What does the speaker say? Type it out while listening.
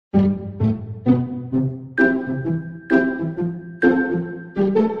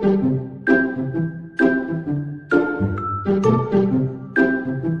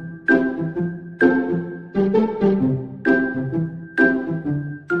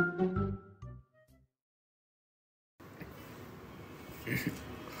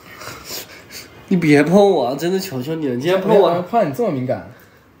你别碰我，真的求求你了！你今天碰我，怕你这么敏感。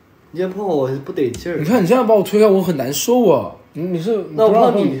你今天碰我不得劲儿。你看你这样把我推开，我很难受啊。你是那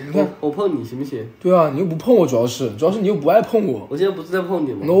我碰你，你看我碰你行不行？对啊，你又不碰我，主要是你又不爱碰我。我现在不是在碰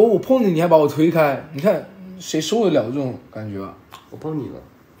你吗？我碰你，你还把我推开，你看谁受得了这种感觉啊？我碰你了，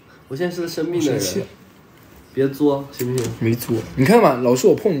我现在是个生病的人，别作行不行？没作，你看嘛，老是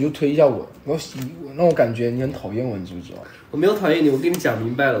我碰你就推一下我，让我感觉你很讨厌我，你知不知道？我没有讨厌你，我跟你讲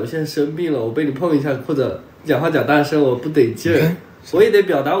明白了，我现在生病了，我被你碰一下或者讲话讲大声，我不得劲儿，我也得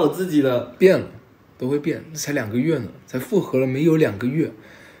表达我自己的。变了，都会变，才2个月呢，才复合了没有2个月，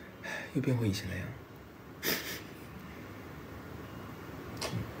又变回以前那样。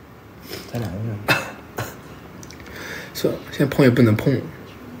才2个月，是，现在碰也不能碰了，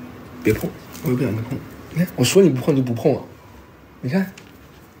别碰，我又不想再碰。你看，我说你不碰就不碰了，你看，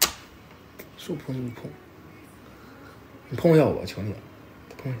说碰就不碰，你碰一下我，求你了，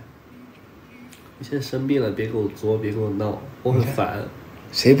碰一下。你现在生病了，别给我作，别给我闹，我很烦。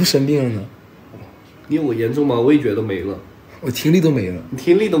谁不生病了呢？你有我严重吗？味觉都没了，我听力都没了。你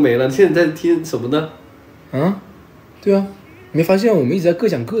听力都没了，你现在在听什么呢？啊？对啊，没发现我们一直在各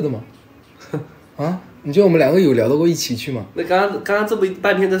讲各的吗？啊？你觉得我们2个有聊到过一起去吗？那刚刚这么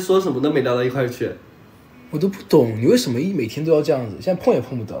半天在说什么都没聊到一块去。我都不懂你为什么每天都要这样子，现在碰也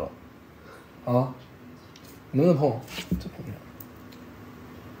碰不得了，啊？能不能碰？这碰不了。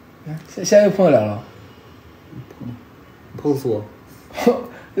现在又碰得了了。碰死我！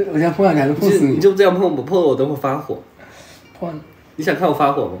我现在碰上你还是碰死你？你就这样碰我，碰了我等会发火。碰？你想看我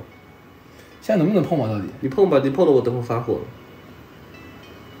发火吗？现在能不能碰嘛？到底？你碰吧，你碰了我等会发火。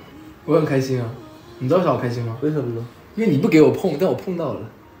我很开心啊！你知道啥我开心吗？为什么呢？因为你不给我碰，但我碰到了。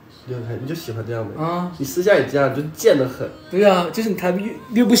你就喜欢这样呗啊！你私下也这样，就贱得很。对啊，就是他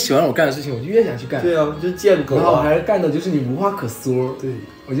越不喜欢我干的事情，我就越想去干。对啊，就贱狗。然后我还干的就是你无话可说。对，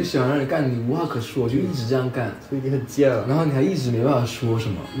我就喜欢让你干，你无话可说，我就一直这样干。所以你很贱啊。然后你还一直没办法说什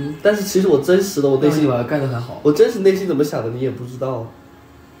么。但是其实我真实的，我内心把它干得很好。我真实内心怎么想的，你也不知道。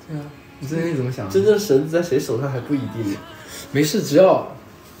对啊，你真心怎么想的？真正绳子在谁手上还不一定。没事，只要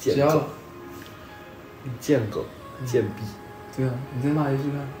你贱狗，贱逼。对啊，你再骂一个试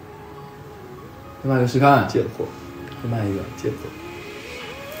看。再骂一个试看。贱货。再骂一个贱货。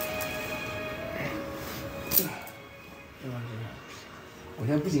我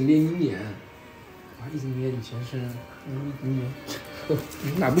现在不仅练鹰眼，我还一直捏你全身，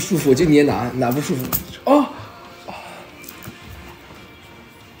哪不舒服我就捏哪不舒服。哦，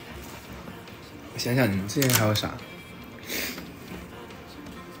我想想，你之前还有啥？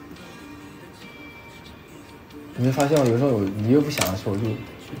你会发现，有时候你越不想的时候，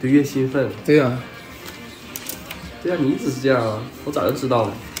就越兴奋。对呀，对呀，你一直是这样啊，我早就知道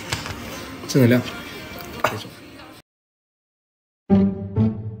了。正能量，这种。